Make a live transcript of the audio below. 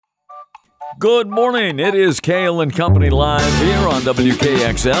Good morning. It is Cail and Company live here on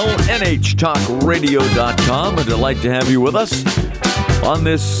WKXL, NHTalkRadio.com. A delight to have you with us on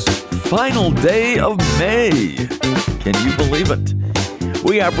this final day of May. Can you believe it?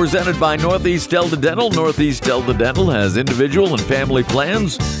 We are presented by Northeast Delta Dental. Northeast Delta Dental has individual and family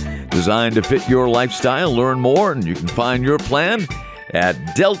plans designed to fit your lifestyle. Learn more, and you can find your plan at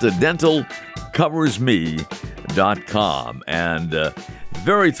deltadentalcoversme.com. And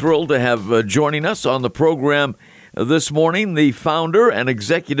very thrilled to have joining us on the program this morning the founder and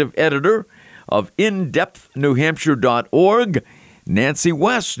executive editor of indepthnewhampshire.org, Nancy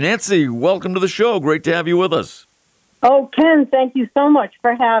West. Nancy, welcome to the show. Great to have you with us. Oh, Ken, thank you so much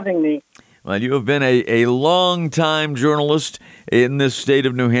for having me. Well, you have been a long-time journalist in this state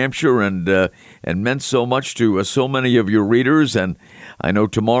of New Hampshire and meant so much to so many of your readers. And I know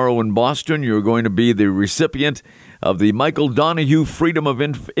tomorrow in Boston you're going to be the recipient of the Michael Donahue Freedom of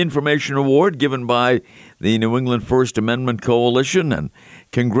Information Award given by the New England First Amendment Coalition. And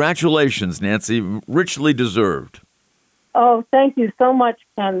congratulations, Nancy, richly deserved. Oh, thank you so much,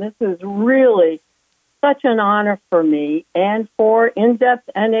 Ken. This is really such an honor for me and for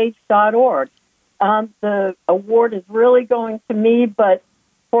indepthnh.org. The award is really going to me, but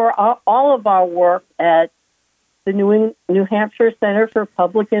for all of our work at the New Hampshire Center for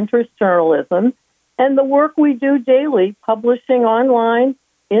Public Interest Journalism and the work we do daily publishing online,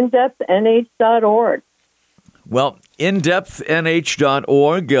 indepthnh.org. Well,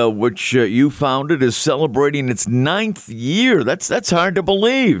 indepthnh.org, which you founded, is celebrating its 9th year. That's hard to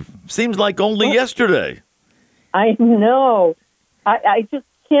believe. Seems like only yesterday. I know. I just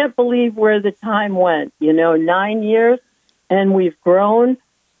can't believe where the time went. 9 years, and we've grown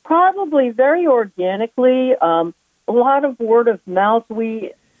probably very organically. A lot of word of mouth.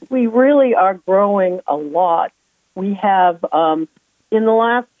 We really are growing a lot. We have, in the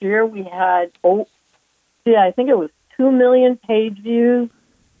last year, we had, I think it was 2 million page views.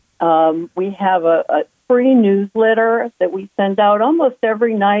 We have a free newsletter that we send out almost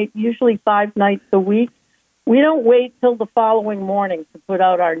every night, usually 5 nights a week. We don't wait till the following morning to put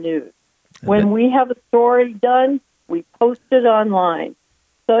out our news. When we have a story done, we post it online.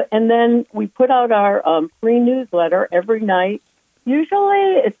 And then we put out our free newsletter every night.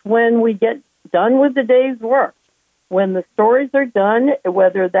 Usually it's when we get done with the day's work. When the stories are done,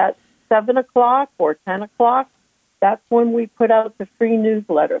 whether that's 7 o'clock or 10 o'clock, that's when we put out the free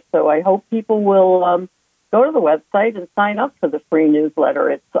newsletter. So I hope people will go to the website and sign up for the free newsletter.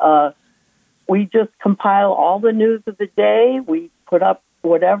 It's we just compile all the news of the day. We put up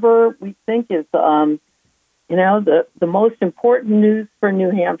whatever we think is, the most important news for New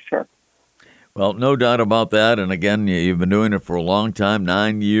Hampshire. Well, no doubt about that. And again, you've been doing it for a long time,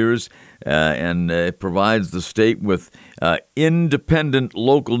 9 years, and it provides the state with independent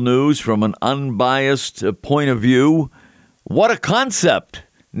local news from an unbiased point of view. What a concept,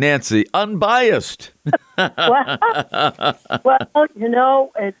 Nancy, unbiased. Well,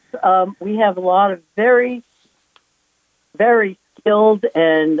 it's we have a lot of very, very skilled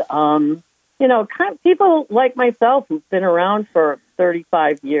and, people like myself who've been around for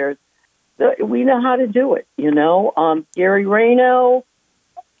 35 years. We know how to do it, Gary Rayno,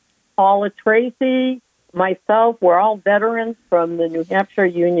 Paula Tracy, myself, we're all veterans from the New Hampshire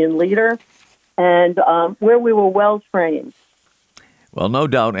Union Leader, and where we were well-trained. Well, no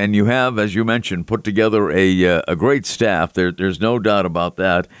doubt, and you have, as you mentioned, put together a great staff. There's no doubt about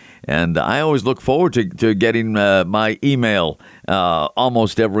that, and I always look forward to getting my email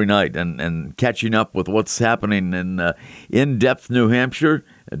almost every night and catching up with what's happening in in-depth New Hampshire.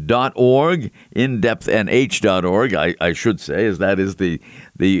 .org, indepthnh.org, I should say, as that is the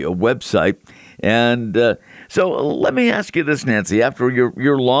website. And so let me ask you this, Nancy. After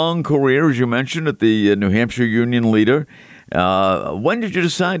your long career, as you mentioned, at the New Hampshire Union Leader, when did you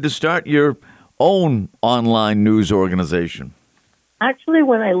decide to start your own online news organization? Actually,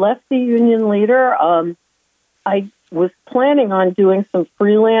 when I left the Union Leader, I was planning on doing some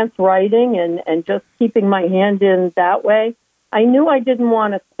freelance writing and just keeping my hand in that way. I knew I didn't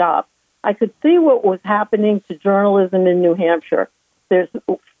want to stop. I could see what was happening to journalism in New Hampshire. There's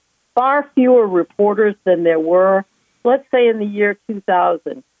far fewer reporters than there were, let's say, in the year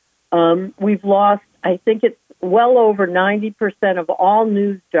 2000. We've lost, I think it's well over 90% of all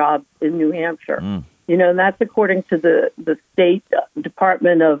news jobs in New Hampshire. And that's according to the State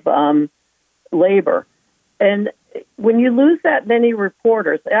Department of Labor. And when you lose that many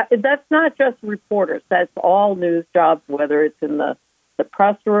reporters, that's not just reporters, that's all news jobs, whether it's in the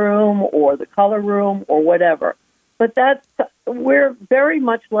press room or the color room or whatever. But we're very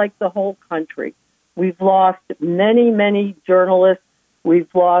much like the whole country. We've lost many, many journalists We've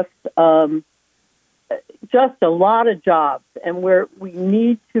lost just a lot of jobs, and we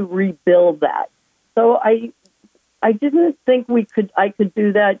need to rebuild that. So I didn't think I could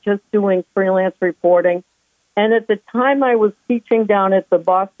do that just doing freelance reporting. And at the time, I was teaching down at the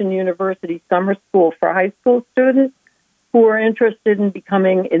Boston University Summer School for high school students who were interested in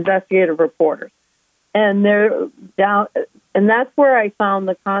becoming investigative reporters. And and that's where I found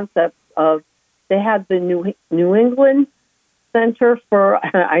the concept of, they had the New England Center for,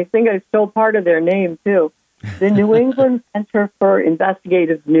 I think I stole part of their name too, the New England Center for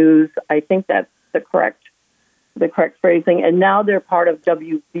Investigative News. I think that's the correct phrasing. And now they're part of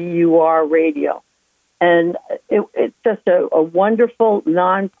WBUR Radio. And it's just a wonderful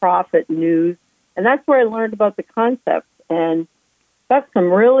nonprofit news. And that's where I learned about the concept. And got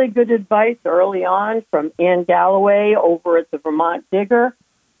some really good advice early on from Ann Galloway over at the Vermont Digger.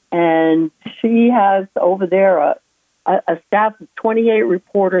 And she has over there a staff of 28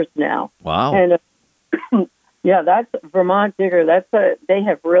 reporters now. Wow. And yeah, that's Vermont Digger. They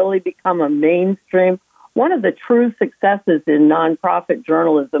have really become a mainstream, one of the true successes in nonprofit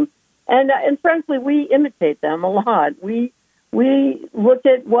journalism. And frankly, we imitate them a lot. We look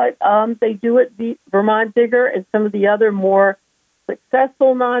at what they do at the Vermont Digger and some of the other more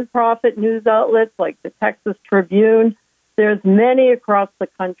successful nonprofit news outlets like the Texas Tribune. There's many across the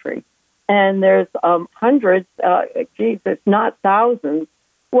country, and there's hundreds, if not thousands,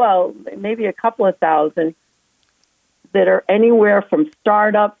 well, maybe a couple of thousand that are anywhere from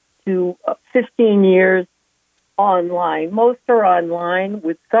startup to 15 years online. Most are online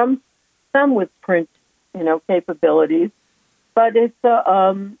with some with print, capabilities, but it's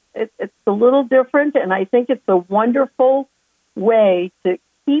a little different, and I think it's a wonderful way to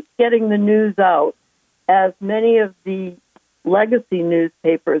keep getting the news out as many of the legacy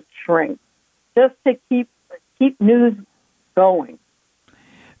newspapers shrink, just to keep news going.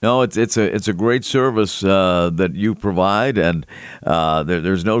 No, it's a great service that you provide, and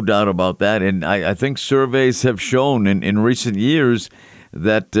there's no doubt about that. And I think surveys have shown in recent years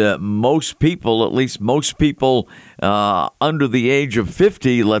that most people, at least most people under the age of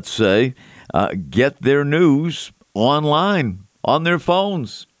 50, let's say, get their news online on their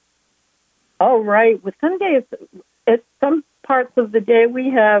phones. Oh, right. With some days, at some parts of the day, we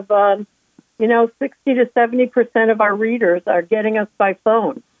have 60 to 70% of our readers are getting us by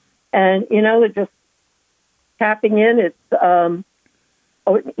phone. And, they're just tapping in. It's an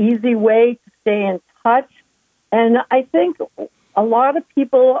easy way to stay in touch. And I think a lot of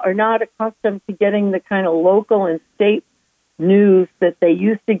people are not accustomed to getting the kind of local and state news that they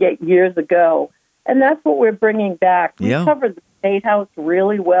used to get years ago. And that's what we're bringing back. We covered the State House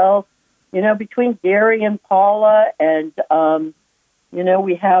really well, between Gary and Paula. And,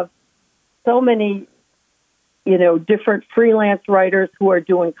 we have so many different freelance writers who are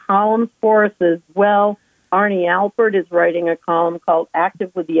doing columns for us as well. Arnie Alpert is writing a column called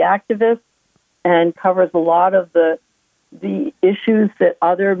Active with the Activists and covers a lot of the issues that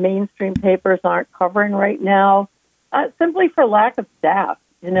other mainstream papers aren't covering right now, simply for lack of staff.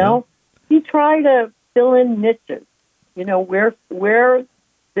 We try to fill in niches, where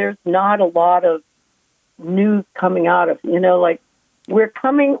there's not a lot of news coming out of, like we're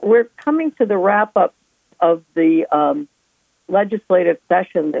coming to the wrap up of the legislative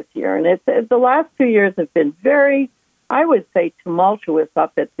session this year. And the last 2 years have been very, I would say, tumultuous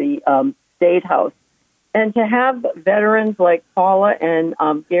up at the State House. And to have veterans like Paula and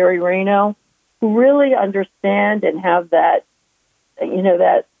Gary Reno, who really understand and have that,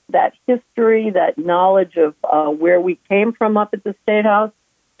 that history, that knowledge of where we came from up at the State House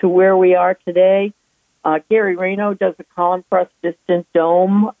to where we are today. Gary Reno does a column for us, Distant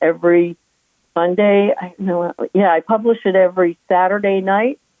Dome, every Sunday. I publish it every Saturday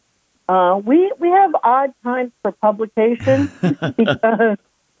night. We have odd times for publication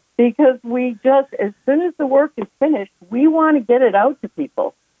because we just, as soon as the work is finished, we want to get it out to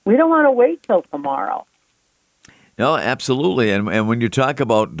people. We don't want to wait till tomorrow. No, absolutely. And when you talk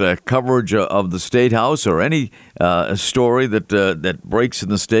about coverage of the State House or any story that breaks in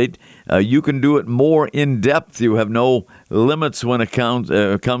the state, you can do it more in depth. You have no limits when it comes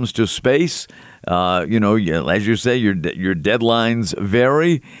to space. As you say, your deadlines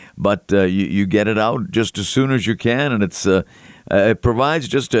vary, but you get it out just as soon as you can, and it provides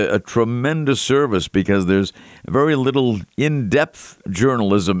just a tremendous service because there's very little in-depth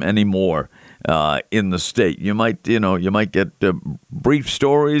journalism anymore in the state. You might get brief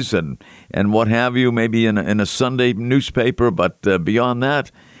stories and what have you, maybe in a Sunday newspaper, but beyond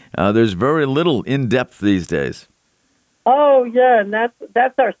that, there's very little in-depth these days. Oh, yeah, and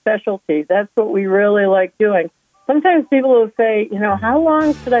that's our specialty. That's what we really like doing. sometimes people will say, how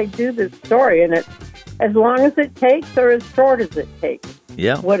long should I do this story? And it's as long as it takes or as short as it takes.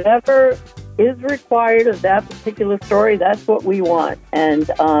 Yeah. Whatever is required of that particular story, that's what we want. And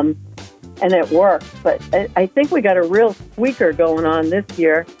it works. But I think we got a real squeaker going on this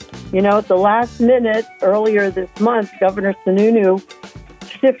year. At the last minute, earlier this month, Governor Sununu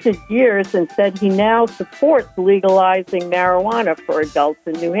shifted gears and said he now supports legalizing marijuana for adults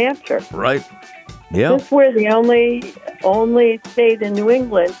in New Hampshire. Right. Yeah. Since we're the only state in New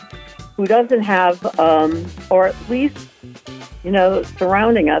England who doesn't have, or at least,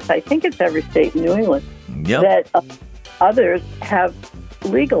 surrounding us, I think it's every state in New England, that others have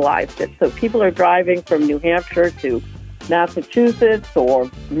legalized it. So people are driving from New Hampshire to Massachusetts or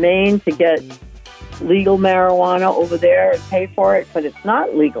Maine to get legal marijuana over there and pay for it, but it's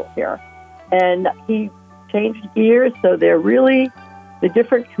not legal here. And he changed gears, so the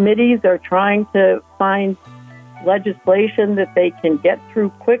different committees are trying to find legislation that they can get through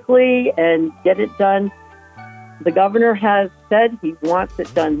quickly and get it done. The governor has said he wants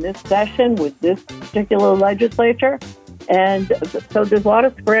it done this session with this particular legislature. And so there's a lot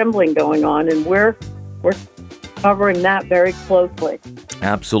of scrambling going on, and we're covering that very closely.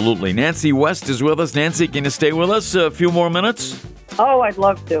 Absolutely. Nancy West is with us. Nancy, can you stay with us a few more minutes? Oh, I'd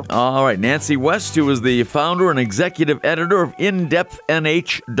love to. All right. Nancy West, who is the founder and executive editor of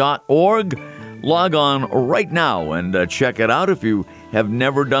indepthnh.org. Log on right now and check it out if you have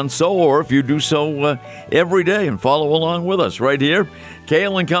never done so, or if you do so every day, and follow along with us right here.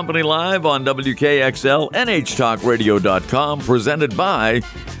 Cail and Company live on WKXL, NHTalkRadio.com, presented by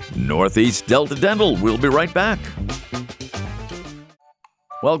Northeast Delta Dental. We'll be right back.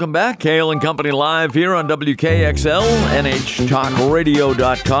 Welcome back. Cail and Company live here on WKXL,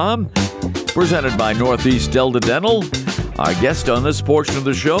 NHTalkRadio.com, presented by Northeast Delta Dental. Our guest on this portion of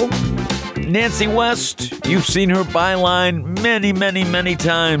the show, Nancy West. You've seen her byline many, many, many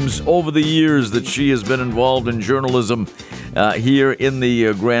times over the years that she has been involved in journalism here in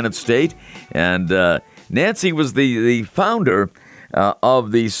the Granite State. And Nancy was the founder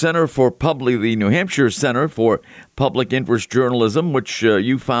of the the New Hampshire Center for Public Interest Journalism, which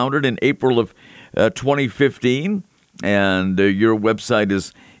you founded in April of 2015. And your website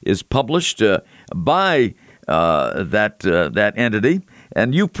is published by that entity.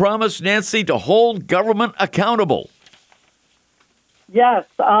 And you promised, Nancy, to hold government accountable. Yes.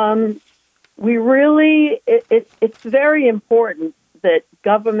 We really, it's very important that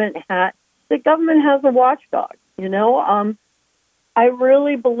government has a watchdog. I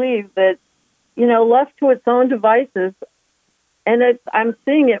really believe that, left to its own devices, and I'm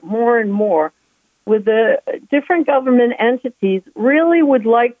seeing it more and more with the different government entities really would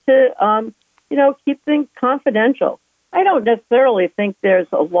like to, keep things confidential. I don't necessarily think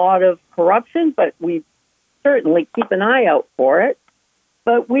there's a lot of corruption, but we certainly keep an eye out for it.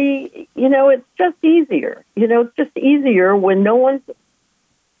 But it's just easier. It's just easier when no one's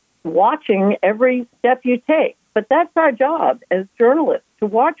watching every step you take. But that's our job as journalists, to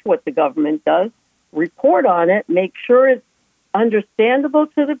watch what the government does, report on it, make sure it's understandable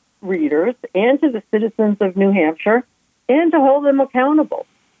to the readers and to the citizens of New Hampshire, and to hold them accountable.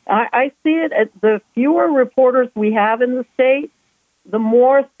 I see it as the fewer reporters we have in the state, the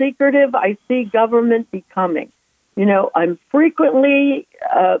more secretive I see government becoming. I'm frequently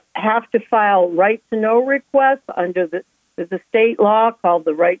have to file right-to-know requests under the state law called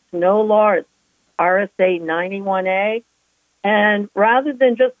the Right-to-Know Law. It's RSA 91A. And rather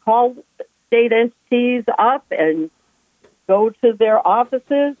than just call state entities up and go to their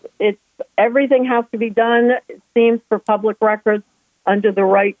offices, everything has to be done, it seems, for public records under the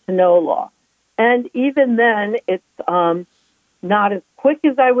Right-to-Know Law. And even then, it's not as quick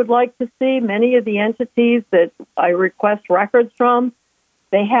as I would like to see. Many of the entities that I request records from,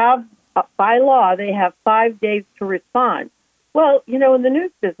 they have, by law, they have 5 days to respond. Well, in the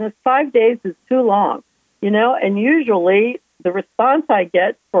news business, 5 days is too long, and usually the response I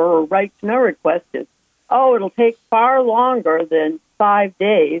get for a right-to-know request is, it'll take far longer than 5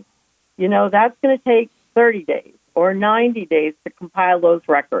 days. That's going to take 30 days or 90 days to compile those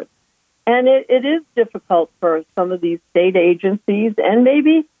records. And it is difficult for some of these state agencies and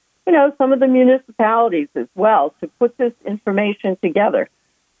maybe, some of the municipalities as well to put this information together.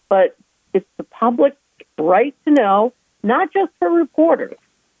 But it's the public right to know, not just for reporters.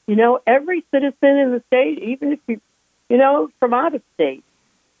 Every citizen in the state, even if you, from out of state,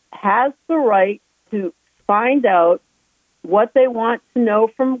 has the right to find out what they want to know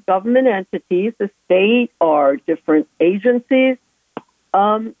from government entities, the state or different agencies,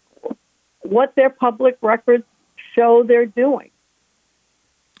 what their public records show they're doing.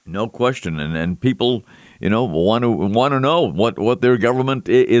 No question. And people want to know what their government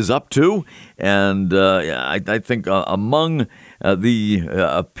is up to. And I think among the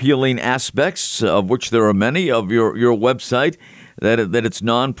appealing aspects, of which there are many, of your website, that it's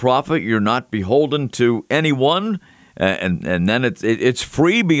nonprofit. You're not beholden to anyone, and then it's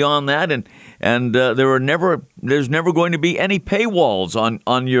free beyond that, and there's never going to be any paywalls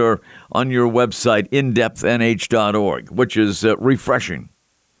on your website, indepthnh.org, which is refreshing.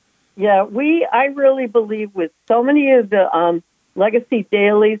 Yeah, I really believe with so many of the legacy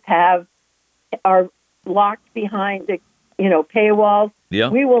dailies are locked behind paywalls. Yeah.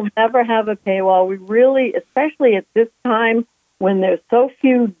 We will never have a paywall. We really, especially at this time when there's so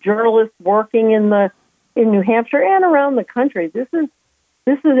few journalists working in New Hampshire and around the country, this is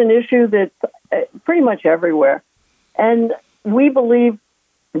an issue that's pretty much everywhere, and we believe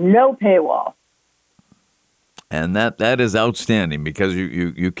no paywall. And that is outstanding, because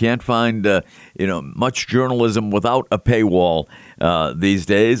you can't find much journalism without a paywall these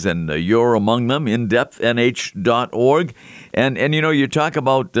days, and you're among them. indepthnh.org, and you talk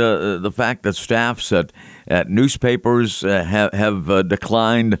about the fact that staffs at newspapers have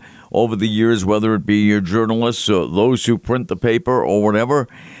declined over the years, whether it be your journalists or those who print the paper or whatever,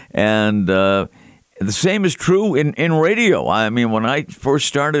 and the same is true in radio. I mean, when I first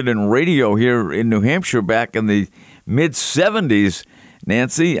started in radio here in New Hampshire back in the mid-'70s,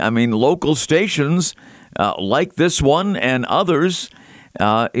 Nancy, I mean, local stations like this one and others,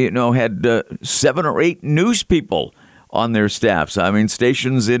 had 7 or 8 news people on their staffs. I mean,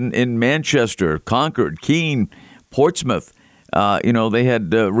 stations in Manchester, Concord, Keene, Portsmouth, they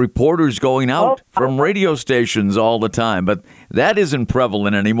had reporters going out from radio stations all the time. But that isn't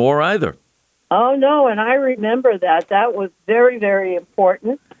prevalent anymore either. Oh, no, and I remember that. That was very, very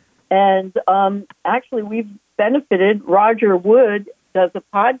important. And actually, we've benefited. Roger Wood does a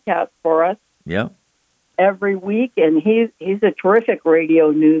podcast for us every week, and he's a terrific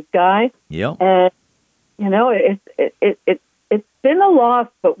radio news guy. Yeah. And, it's been a loss,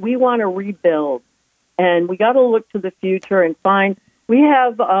 but we want to rebuild. And we got to look to the future and find. We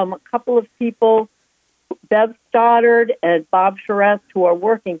have a couple of people, Bev Stoddard and Bob Charest, who are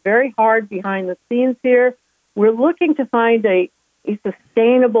working very hard behind the scenes here. We're looking to find a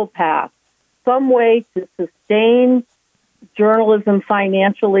sustainable path, some way to sustain journalism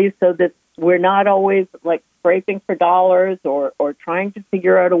financially, so that we're not always like scraping for dollars or trying to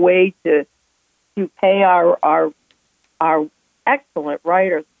figure out a way to pay our excellent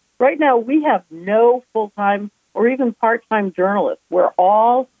writers. Right now, we have no full-time or even part-time journalists. We're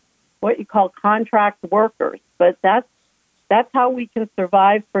all what you call contract workers, but that's how we can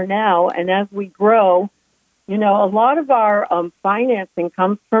survive for now. And as we grow, a lot of our financing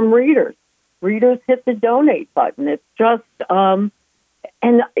comes from readers. Readers hit the donate button. It's just,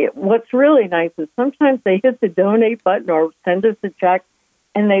 what's really nice is sometimes they hit the donate button or send us a check,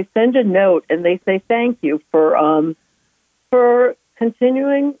 and they send a note and they say thank you for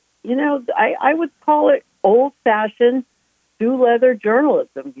continuing. I would call it old-fashioned leather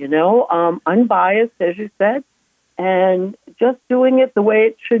journalism, unbiased, as you said, and just doing it the way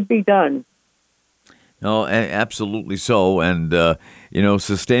it should be done. No, absolutely so. And,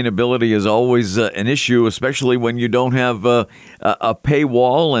 sustainability is always an issue, especially when you don't have a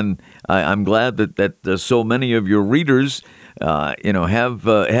paywall. And I'm glad that so many of your readers,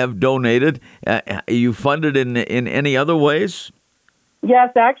 have donated. You funded in any other ways?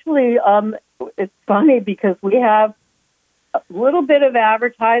 Yes, actually, it's funny because we have a little bit of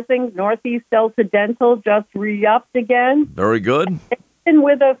advertising. Northeast Delta Dental just re-upped again. Very good. They've been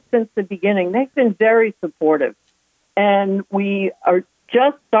with us since the beginning. They've been very supportive. And we are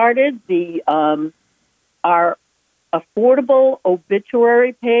just started our affordable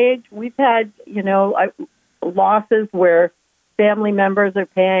obituary page. We've had, losses where family members are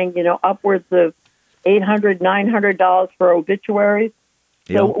paying, upwards of $800, $900 for obituaries.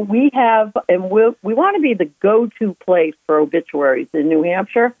 So we have, and we want to be the go-to place for obituaries in New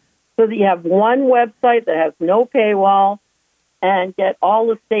Hampshire, so that you have one website that has no paywall and get all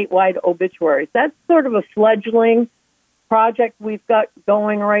the statewide obituaries. That's sort of a fledgling project we've got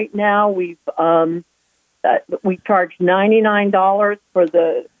going right now. We charge $99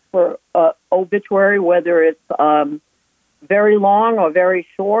 for obituary, whether it's very long or very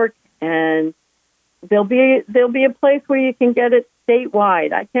short, and there'll be a place where you can get it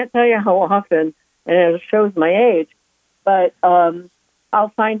statewide. I can't tell you how often, and it shows my age, but I'll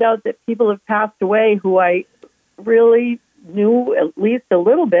find out that people have passed away who I really knew at least a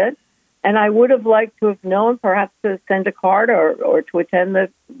little bit, and I would have liked to have known, perhaps to send a card or to attend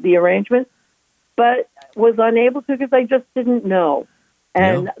the arrangement, but was unable to because I just didn't know.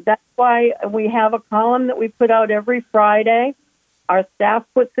 And that's why we have a column that we put out every Friday. Our staff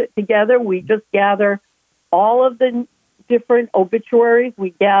puts it together. We just gather all of the different obituaries.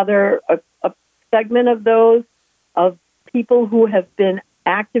 We gather a segment of those of people who have been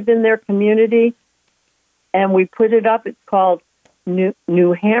active in their community, and we put it up. It's called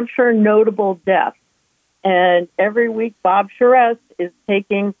New Hampshire Notable Deaths. And every week, Bob Charest is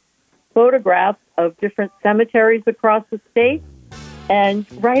taking photographs of different cemeteries across the state and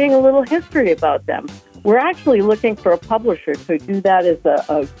writing a little history about them. We're actually looking for a publisher to do that as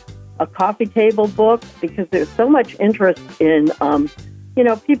a coffee table book, because there's so much interest in,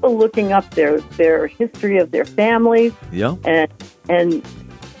 people looking up their history of their families. Yeah. And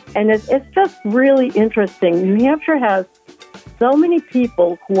it's just really interesting. New Hampshire has so many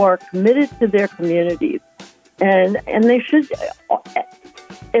people who are committed to their communities, and they should.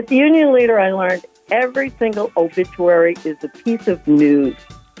 At the Union Leader, I learned every single obituary is a piece of news.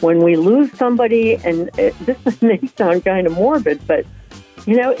 When we lose somebody, and this may sound kind of morbid, but,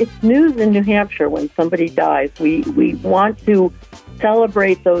 it's news in New Hampshire when somebody dies. We want to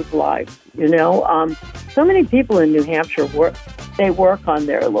celebrate those lives, So many people in New Hampshire work on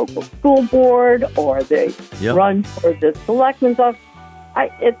their local school board, or they run for the selectmen's office.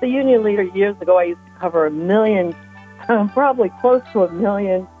 At the Union Leader years ago, I used to cover probably close to 1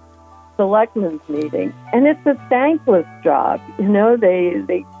 million selectmen's meetings, and it's a thankless job.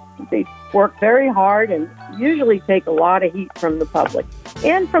 They work very hard and usually take a lot of heat from the public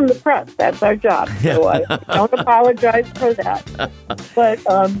and from the press. That's our job, so I don't apologize for that. But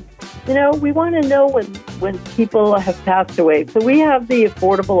we want to know when people have passed away. So we have the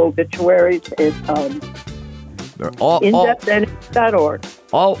affordable obituaries at indepth.org.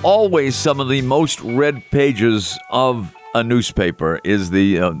 Always some of the most read pages of a newspaper is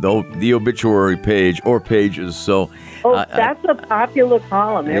the obituary page or pages. So, that's a popular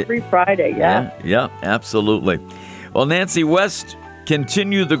column every Friday. Yeah, absolutely. Well, Nancy West,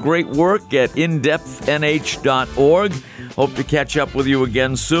 continue the great work at indepthnh.org. Hope to catch up with you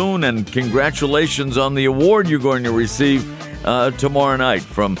again soon, and congratulations on the award you're going to receive tomorrow night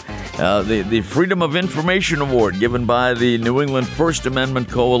from the Freedom of Information Award given by the New England First Amendment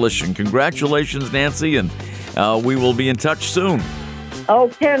Coalition. Congratulations, Nancy, and we will be in touch soon.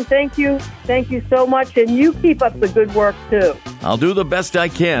 Oh, Ken, thank you. Thank you so much, and you keep up the good work, too. I'll do the best I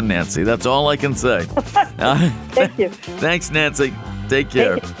can, Nancy. That's all I can say. Thank you. Thanks, Nancy. Take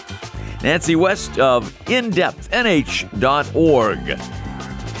care. Nancy West of indepthnh.org,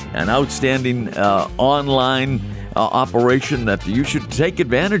 an outstanding online operation that you should take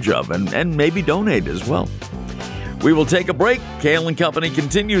advantage of and maybe donate as well. We will take a break. Cail and Company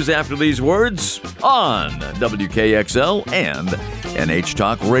continues after these words on WKXL and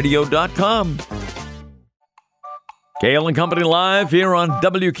NHTalkRadio.com. Cail and Company live here on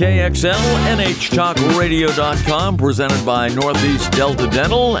WKXL, NHTalkRadio.com, presented by Northeast Delta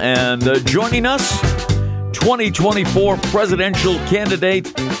Dental. And joining us, 2024 presidential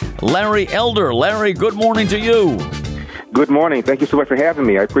candidate Larry Elder. Larry, good morning to you. Good morning. Thank you so much for having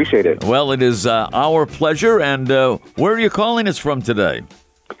me. I appreciate it. Well, it is our pleasure. And where are you calling us from today?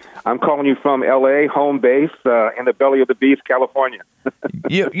 I'm calling you from L.A., home base, in the belly of the beast, California.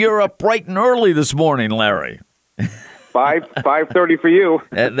 You're up bright and early this morning, Larry. 5:30 for you.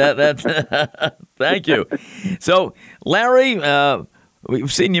 That's thank you. So, Larry,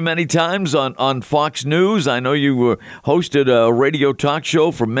 we've seen you many times on Fox News. I know you hosted a radio talk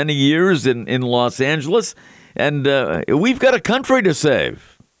show for many years in Los Angeles. And we've got a country to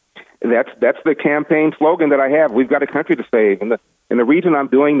save. That's the campaign slogan that I have. We've got a country to save. And the reason I'm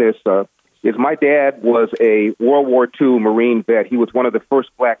doing this is my dad was a World War II Marine vet. He was one of the first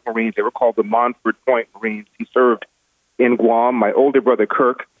black Marines. They were called the Montford Point Marines. He served in Guam. My older brother,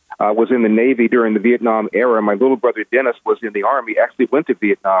 Kirk, was in the Navy during the Vietnam era. My little brother, Dennis, was in the Army, actually went to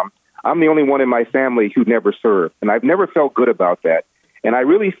Vietnam. I'm the only one in my family who never served. And I've never felt good about that. And I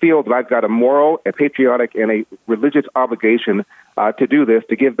really feel that I've got a moral, a patriotic, and a religious obligation to do this,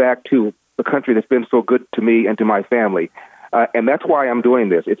 to give back to the country that's been so good to me and to my family. And that's why I'm doing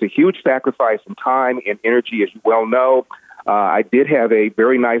this. It's a huge sacrifice in time and energy, as you well know. I did have a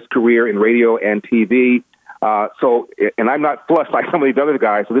very nice career in radio and TV. And I'm not flush like some of these other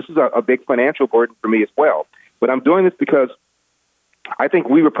guys, so this is a big financial burden for me as well. But I'm doing this because I think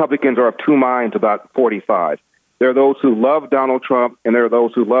we Republicans are of two minds about 45. There are those who love Donald Trump, and there are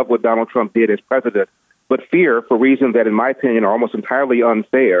those who love what Donald Trump did as president, but fear, for reasons that, in my opinion, are almost entirely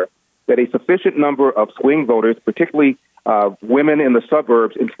unfair, that a sufficient number of swing voters, particularly women in the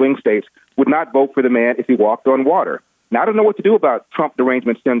suburbs in swing states, would not vote for the man if he walked on water. Now, I don't know what to do about Trump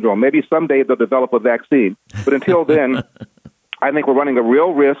derangement syndrome. Maybe someday they'll develop a vaccine. But until then, I think we're running a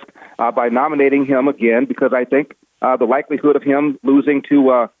real risk by nominating him again, because I think the likelihood of him losing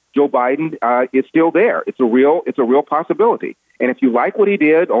to Joe Biden is still there. It's a real possibility. And if you like what he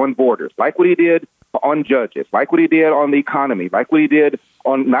did on borders, like what he did on judges, like what he did on the economy, like what he did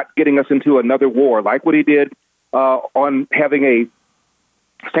on not getting us into another war, like what he did on having a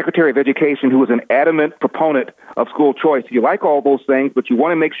Secretary of Education who was an adamant proponent of school choice. You like all those things, but you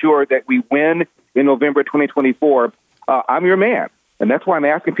want to make sure that we win in November 2024. I'm your man. And that's why I'm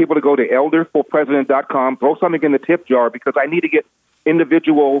asking people to go to elderforpresident.com, throw something in the tip jar, because I need to get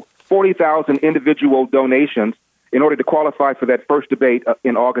 40,000 individual donations in order to qualify for that first debate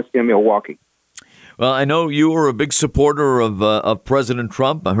in August in Milwaukee. Well, I know you were a big supporter of President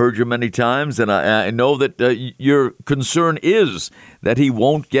Trump. I heard you many times, and I know that your concern is that he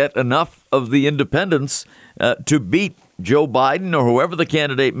won't get enough of the independents to beat Joe Biden or whoever the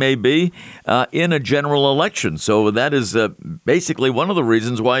candidate may be in a general election. So that is basically one of the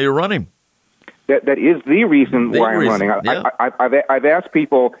reasons why you're running. That is the reason why I'm running. Yeah. I've asked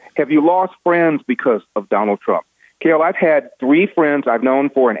people, have you lost friends because of Donald Trump? Cail, I've had 3 friends I've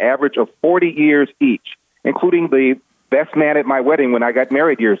known for an average of 40 years each, including the best man at my wedding when I got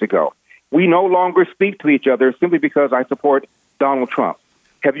married years ago. We no longer speak to each other simply because I support Donald Trump.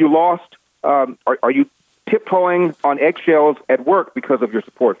 Have you lost, are you tiptoeing on eggshells at work because of your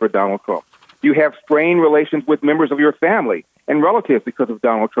support for Donald Trump? Do you have strained relations with members of your family and relatives because of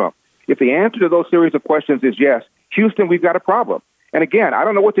Donald Trump? If the answer to those series of questions is yes, Houston, we've got a problem. And again, I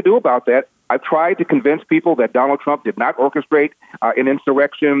don't know what to do about that. I've tried to convince people that Donald Trump did not orchestrate an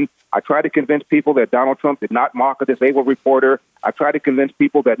insurrection. I tried to convince people that Donald Trump did not mock a disabled reporter. I tried to convince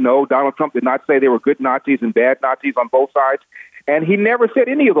people that no, Donald Trump did not say there were good Nazis and bad Nazis on both sides. And he never said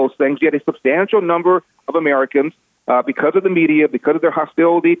any of those things, yet a substantial number of Americans, because of the media, because of their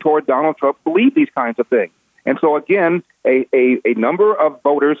hostility toward Donald Trump, believe these kinds of things. And so, again, a number of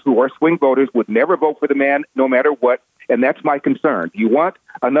voters who are swing voters would never vote for the man no matter what, and that's my concern. You want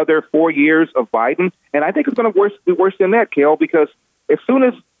another 4 years of Biden? And I think it's going to be worse than that, Cail, because as soon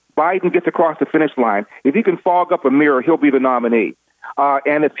as Biden gets across the finish line, if he can fog up a mirror, he'll be the nominee.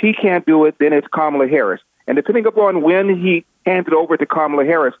 And if he can't do it, then it's Kamala Harris. And depending upon when he hands it over to Kamala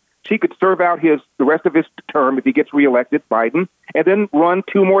Harris, she could serve out the rest of his term if he gets reelected, Biden, and then run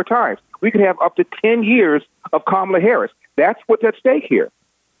 2 more times. We could have up to 10 years of Kamala Harris. That's what's at stake here.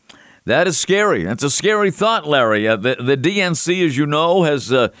 That is scary. That's a scary thought, Larry. The DNC, as you know,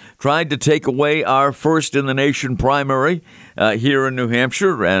 has tried to take away our first-in-the-nation primary here in New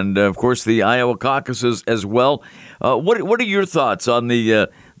Hampshire, and, of course, the Iowa caucuses as well. What are your thoughts on the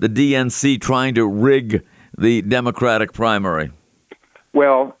DNC trying to rig the Democratic primary?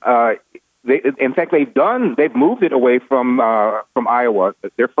 Well, in fact, they've moved it away from Iowa.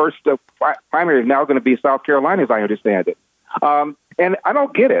 Their first primary is now going to be South Carolina, as I understand it. And I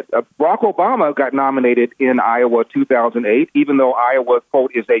don't get it. Barack Obama got nominated in Iowa 2008, even though Iowa,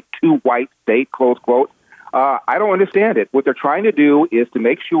 quote, is a too white state, close quote. I don't understand it. What they're trying to do is to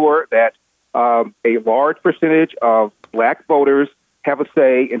make sure that a large percentage of black voters have a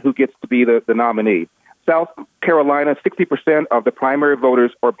say in who gets to be the nominee. South Carolina, 60% of the primary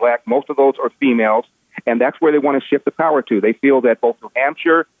voters are black. Most of those are females, and that's where they want to shift the power to. They feel that both New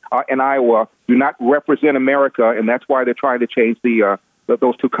Hampshire and Iowa do not represent America, and that's why they're trying to change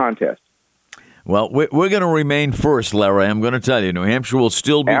those 2 contests. Well, we're going to remain first, Larry. I'm going to tell you, New Hampshire will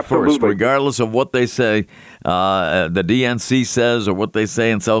still be Absolutely. First, regardless of what they say, the DNC says, or what they say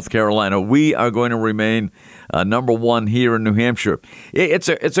in South Carolina. We are going to remain number 1 here in New Hampshire.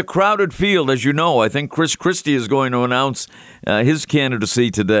 It's a crowded field, as you know. I think Chris Christie is going to announce his candidacy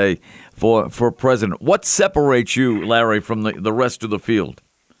today for president. What separates you, Larry, from the rest of the field?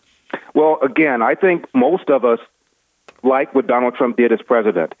 Well, again, I think most of us like what Donald Trump did as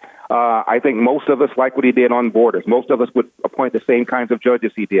president. I think most of us like what he did on borders. Most of us would appoint the same kinds of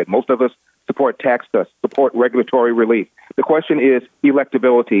judges he did. Most of us support tax cuts, support regulatory relief. The question is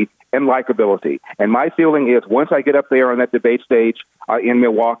electability and likability. And my feeling is once I get up there on that debate stage in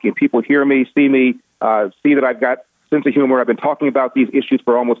Milwaukee and people hear me, see that I've got sense of humor, I've been talking about these issues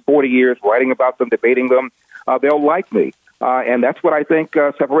for almost 40 years, writing about them, debating them, they'll like me. And that's what I think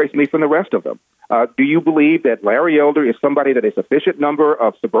separates me from the rest of them. Do you believe that Larry Elder is somebody that a sufficient number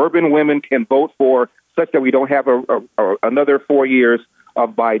of suburban women can vote for such that we don't have another 4 years of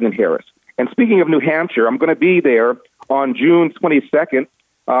Biden and Harris? And speaking of New Hampshire, I'm going to be there on June 22nd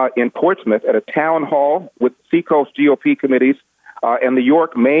in Portsmouth at a town hall with Seacoast GOP committees and the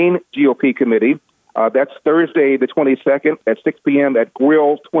York, Maine GOP committee. That's Thursday the 22nd at 6 p.m. at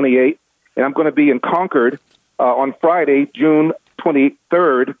Grill 28. And I'm going to be in Concord on Friday, June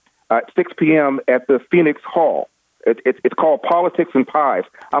 23rd, at 6 p.m. at the Phoenix Hall. It's called Politics and Pies.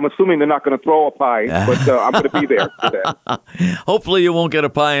 I'm assuming they're not going to throw a pie, but I'm going to be there for that. Hopefully you won't get a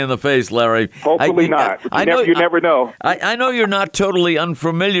pie in the face, Larry. Hopefully not. You never know. I know you're not totally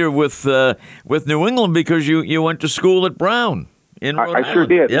unfamiliar with New England because you went to school at Brown in Rhode Island. I sure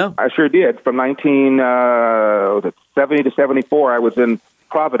did. Yeah. I sure did. From 1970 to 74, I was in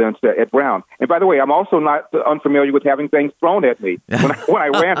Providence at Brown. And by the way, I'm also not unfamiliar with having things thrown at me. When I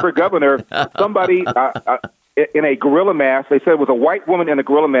ran for governor, somebody in a gorilla mask, they said it was a white woman in a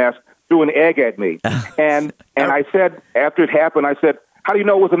gorilla mask, threw an egg at me. And I said, after it happened, I said, how do you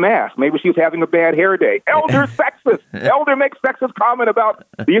know it was a mask? Maybe she was having a bad hair day. Elder sexist. Elder makes sexist comment about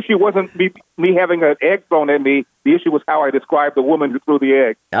the issue wasn't me having an egg thrown at me. The issue was how I described the woman who threw the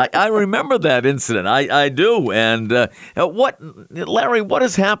egg. I remember that incident. I do. And Larry, what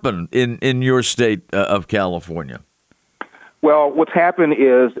has happened in your state of California? Well, what's happened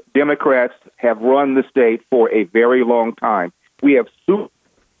is Democrats have run the state for a very long time. We have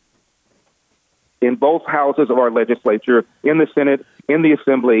in both houses of our legislature, in the Senate, in the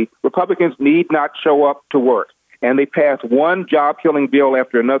Assembly, Republicans need not show up to work. And they pass one job-killing bill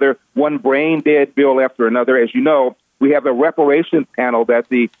after another, one brain-dead bill after another. As you know, we have a reparations panel that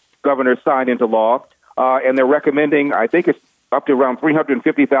the governor signed into law, and they're recommending, I think it's up to around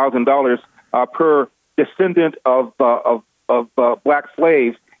 $350,000 per descendant of black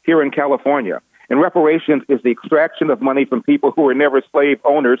slaves here in California. And reparations is the extraction of money from people who were never slave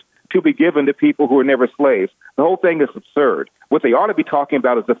owners to be given to people who were never slaves. The whole thing is absurd. What they ought to be talking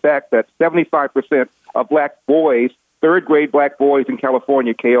about is the fact that 75% of black boys, third-grade black boys in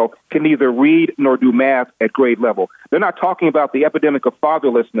California, Cail, can neither read nor do math at grade level. They're not talking about the epidemic of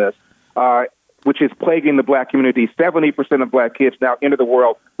fatherlessness, which is plaguing the black community. 70% of black kids now enter the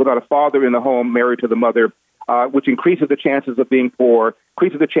world without a father in the home, married to the mother, which increases the chances of being poor,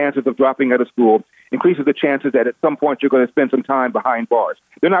 increases the chances of dropping out of school, increases the chances that at some point you're going to spend some time behind bars.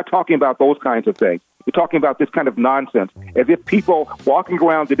 They're not talking about those kinds of things. They're talking about this kind of nonsense, as if people walking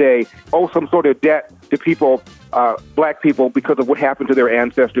around today owe some sort of debt to people, black people, because of what happened to their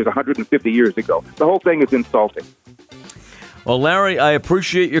ancestors 150 years ago. The whole thing is insulting. Well, Larry, I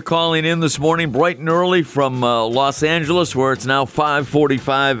appreciate your calling in this morning bright and early from Los Angeles, where it's now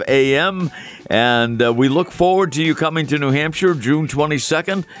 5:45 a.m., and we look forward to you coming to New Hampshire June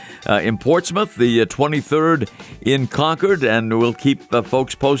 22nd in Portsmouth, the 23rd in Concord, and we'll keep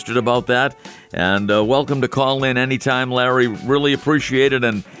folks posted about that. And welcome to call in anytime, Larry. Really appreciate it.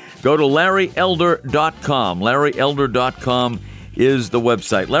 And go to LarryElder.com. LarryElder.com is the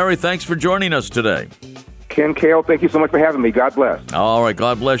website. Larry, thanks for joining us today. Ken, Cail, thank you so much for having me. God bless. All right,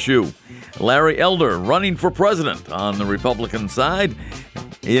 God bless you. Larry Elder running for president on the Republican side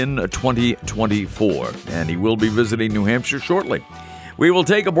in 2024, and he will be visiting New Hampshire shortly. We will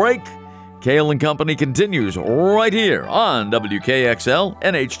take a break. Cail and Company continues right here on WKXL,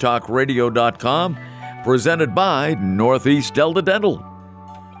 NHTalkRadio.com, presented by Northeast Delta Dental.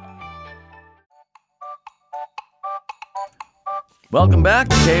 Welcome back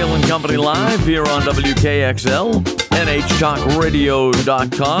to Cail and Company Live here on WKXL,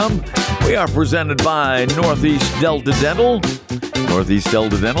 NHTalkRadio.com. We are presented by Northeast Delta Dental. Northeast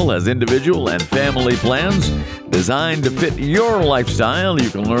Delta Dental has individual and family plans designed to fit your lifestyle. You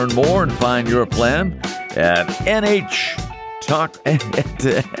can learn more and find your plan at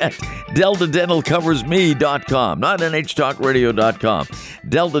DeltaDentalCoversMe.com, not NHTalkRadio.com,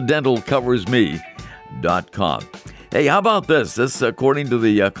 DeltaDentalCoversMe.com. Hey, how about this? This, according to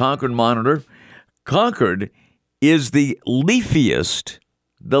the Concord Monitor, Concord is the leafiest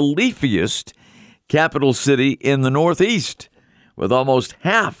capital city in the Northeast, with almost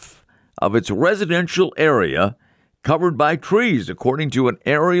half of its residential area covered by trees, according to an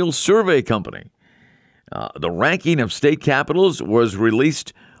aerial survey company. The ranking of state capitals was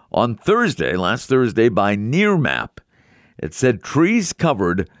released on last Thursday, by Nearmap. It said trees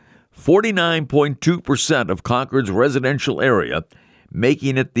covered 49.2% of Concord's residential area,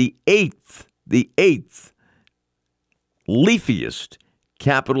 making it the eighth leafiest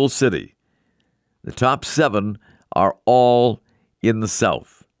capital city. The top 7 are all in the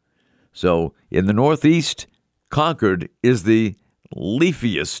South. So in the Northeast, Concord is the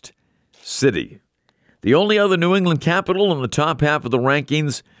leafiest city. The only other New England capital in the top half of the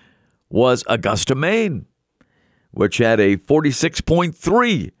rankings was Augusta, Maine, which had a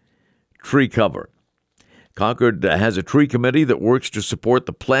 46.3 tree cover. Concord has a tree committee that works to support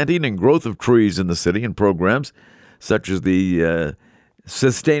the planting and growth of trees in the city, and programs such as the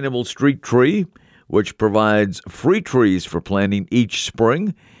Sustainable Street Tree, which provides free trees for planting each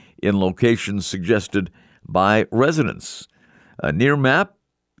spring in locations suggested by residents. Nearmap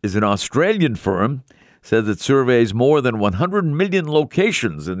is an Australian firm says it surveys more than 100 million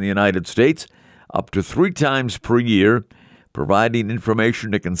locations in the United States, up to 3 times per year, providing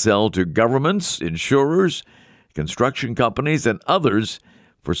information it can sell to governments, insurers, construction companies, and others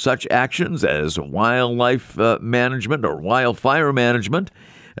for such actions as wildlife management or wildfire management,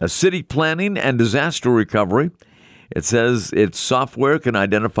 city planning, and disaster recovery. It says its software can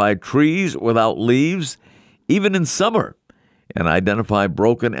identify trees without leaves, even in summer, and identify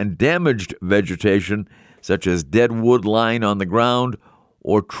broken and damaged vegetation, such as dead wood lying on the ground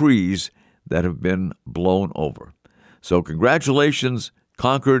or trees that have been blown over. So congratulations,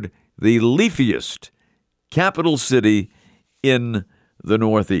 Concord, the leafiest capital city in the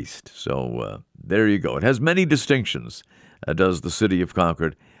Northeast. So there you go. It has many distinctions, does the city of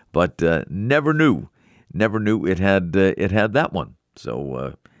Concord, but never knew it had that one.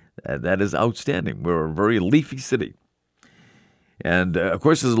 So that is outstanding. We're a very leafy city. And, of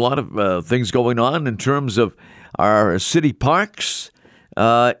course, there's a lot of things going on in terms of our city parks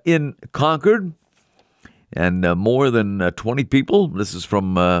in Concord. And more than 20 people, this is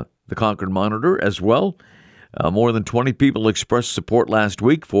from the Concord Monitor as well, more than 20 people expressed support last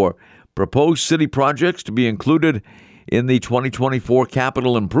week for proposed city projects to be included in the 2024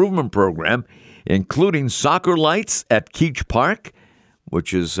 Capital Improvement Program, including soccer lights at Keach Park,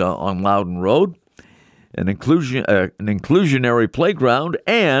 which is on Loudon Road, an inclusionary playground,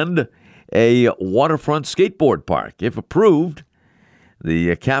 and a waterfront skateboard park. If approved,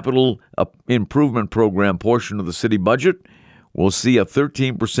 the Capital Improvement Program portion of the city budget will see a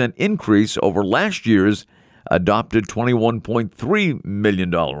 13% increase over last year's adopted $21.3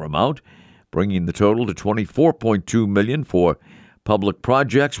 million amount, bringing the total to $24.2 million for public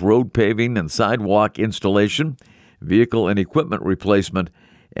projects, road paving and sidewalk installation, vehicle and equipment replacement,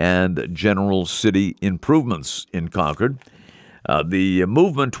 and general city improvements in Concord. The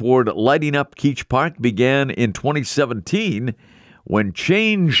movement toward lighting up Keach Park began in 2017 when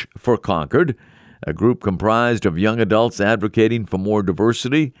Change for Concord, a group comprised of young adults advocating for more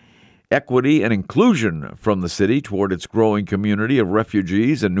diversity, equity, and inclusion from the city toward its growing community of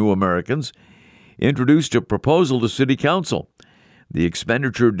refugees and new Americans, introduced a proposal to City Council. The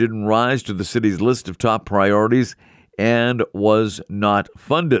expenditure didn't rise to the city's list of top priorities and was not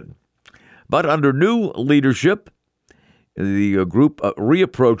funded. But under new leadership, the group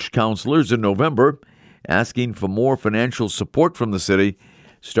reapproached councilors in November, asking for more financial support from the city,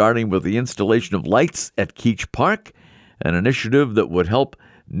 starting with the installation of lights at Keach Park, an initiative that would help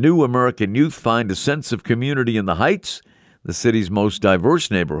new American youth find a sense of community in the Heights, the city's most diverse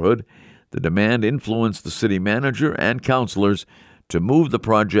neighborhood. The demand influenced the city manager and councilors to move the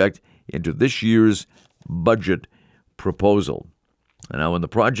project into this year's budget proposal. Now, when the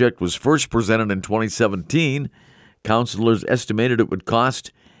project was first presented in 2017, councilors estimated it would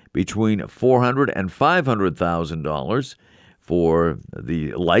cost between $400,000 and $500,000 for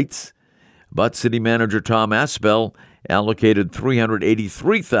the lights, but City Manager Tom Aspel allocated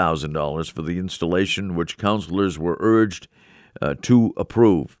 $383,000 for the installation, which councilors were urged to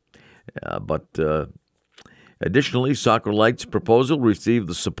approve. But additionally, Soccer Lights' proposal received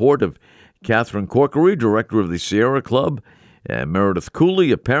the support of Catherine Corkery, director of the Sierra Club, and Meredith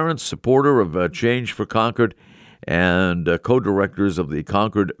Cooley, a parent supporter of Change for Concord, and co-directors of the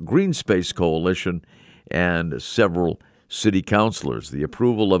Concord Green Space Coalition, and several city councilors. The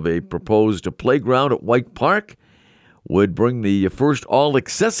approval of a proposed playground at White Park would bring the first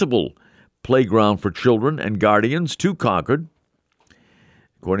all-accessible playground for children and guardians to Concord.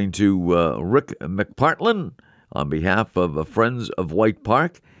 According to Rick McPartlin, on behalf of Friends of White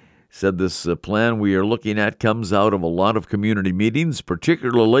Park, said this plan we are looking at comes out of a lot of community meetings,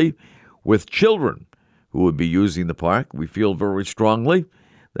 particularly with children who would be using the park. We feel very strongly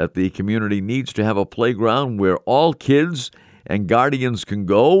that the community needs to have a playground where all kids and guardians can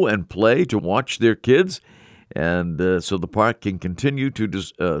go and play to watch their kids, and so the park can continue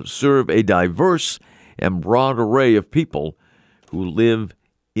to serve a diverse and broad array of people who live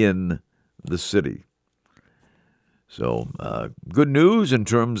in the city. So good news in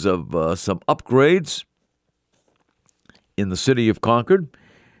terms of some upgrades in the city of Concord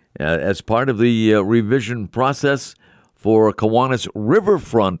as part of the revision process for Kiwanis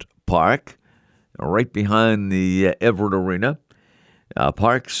Riverfront Park, right behind the Everett Arena.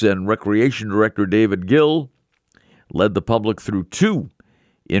 Parks and Recreation Director David Gill led the public through 2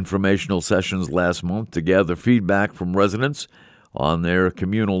 informational sessions last month to gather feedback from residents on their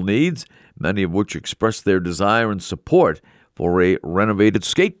communal needs, many of which expressed their desire and support for a renovated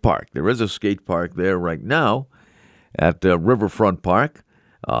skate park. There is a skate park there right now at Riverfront Park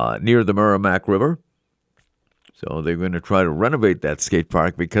near the Merrimack River. So they're going to try to renovate that skate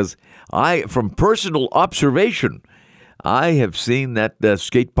park because from personal observation, I have seen that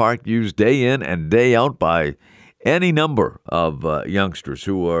skate park used day in and day out by any number of youngsters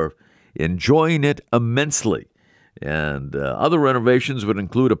who are enjoying it immensely. And other renovations would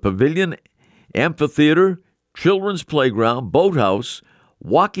include a pavilion, amphitheater, children's playground, boathouse,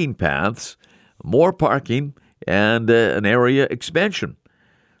 walking paths, more parking, and an area expansion.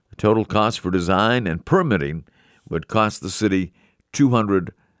 The total cost for design and permitting would cost the city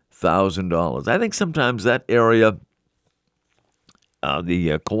 $200,000. I think sometimes that area,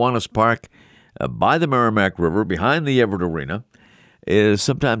 the Kiwanis Park by the Merrimack River, behind the Everett Arena, is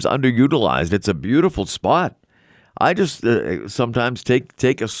sometimes underutilized. It's a beautiful spot. I just sometimes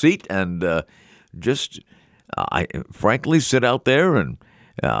take a seat and I frankly sit out there and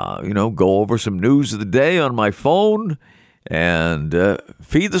go over some news of the day on my phone and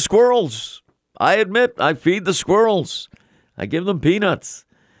feed the squirrels. I admit I feed the squirrels. I give them peanuts.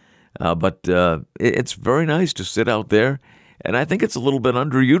 But it's very nice to sit out there, and I think it's a little bit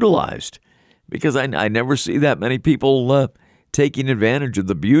underutilized because I never see that many people taking advantage of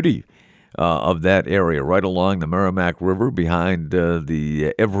the beauty of that area right along the Merrimack River behind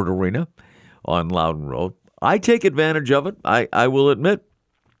the Everett Arena on Loudon Road. I take advantage of it, I will admit.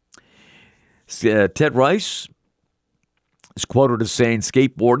 Ted Rice is quoted as saying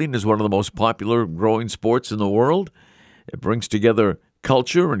skateboarding is one of the most popular growing sports in the world. It brings together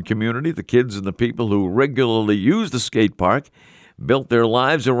culture and community. The kids and the people who regularly use the skate park built their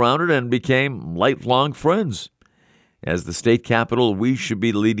lives around it and became lifelong friends. As the state capital, we should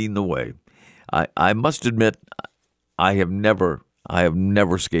be leading the way. I must admit, I have never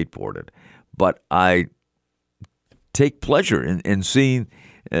skateboarded, but I take pleasure in seeing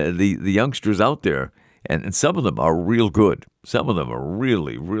the youngsters out there, and some of them are real good. Some of them are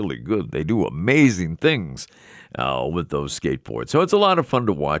really, really good. They do amazing things with those skateboards. So it's a lot of fun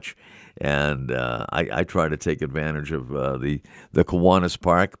to watch, and I try to take advantage of the Kiwanis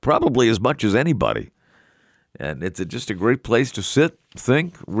Park probably as much as anybody. And it's just a great place to sit,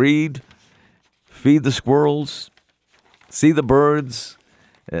 think, read, feed the squirrels, see the birds,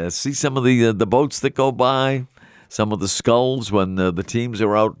 see some of the boats that go by, some of the sculls when the teams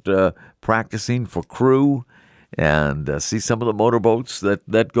are out practicing for crew, and see some of the motorboats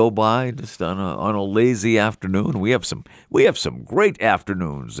that go by just on a lazy afternoon. We have some great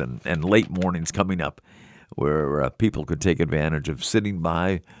afternoons and late mornings coming up where people could take advantage of sitting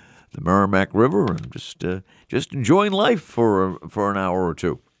by the Merrimack River and just enjoying life for an hour or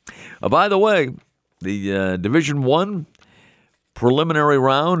two. By the way, the Division I preliminary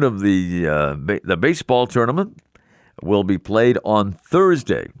round of the baseball tournament will be played on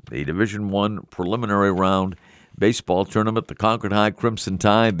Thursday. The Division I preliminary round baseball tournament, the Concord High Crimson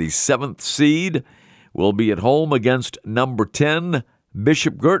Tide, the 7th seed, will be at home against number 10,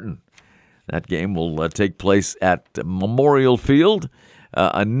 Bishop Girton. That game will take place at Memorial Field,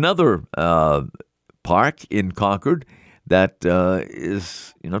 another park in Concord that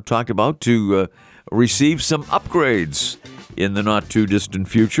is talked about to receive some upgrades in the not-too-distant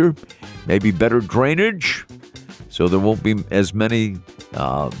future, maybe better drainage, so there won't be as many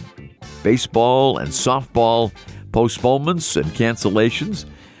baseball and softball postponements and cancellations.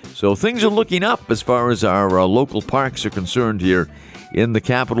 So things are looking up as far as our local parks are concerned here in the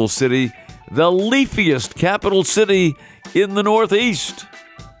capital city, the leafiest capital city in the Northeast.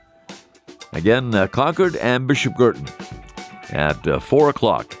 Again, Concord and Bishop Girton at 4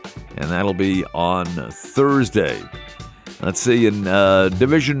 o'clock, and that'll be on Thursday. Let's see, in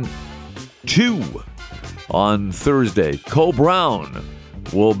Division 2 on Thursday, Co-Brown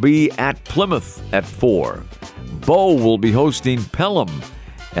will be at Plymouth at 4. Bow will be hosting Pelham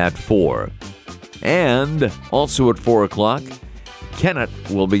at 4. And also at 4 o'clock, Kennett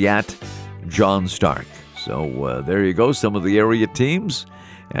will be at John Stark. So there you go, some of the area teams.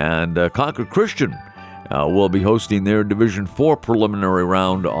 And Concord Christian will be hosting their Division 4 preliminary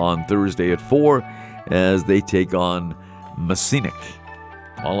round on Thursday at 4 as they take on Messinic.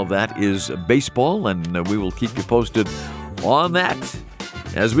 All of that is baseball, and we will keep you posted on that.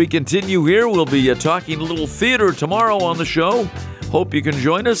 As we continue here, we'll be talking a little theater tomorrow on the show. Hope you can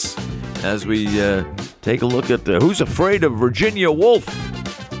join us as we take a look at Who's Afraid of Virginia Woolf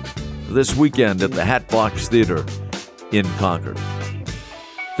this weekend at the Hatbox Theater in Concord.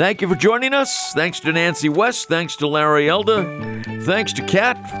 Thank you for joining us. Thanks to Nancy West. Thanks to Larry Elda. Thanks to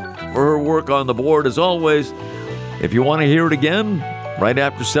Kat for her work on the board, as always. If you want to hear it again, right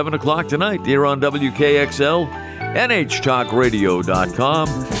after 7 o'clock tonight, here on WKXL, NHTalkRadio.com,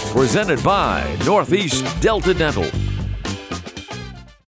 presented by Northeast Delta Dental.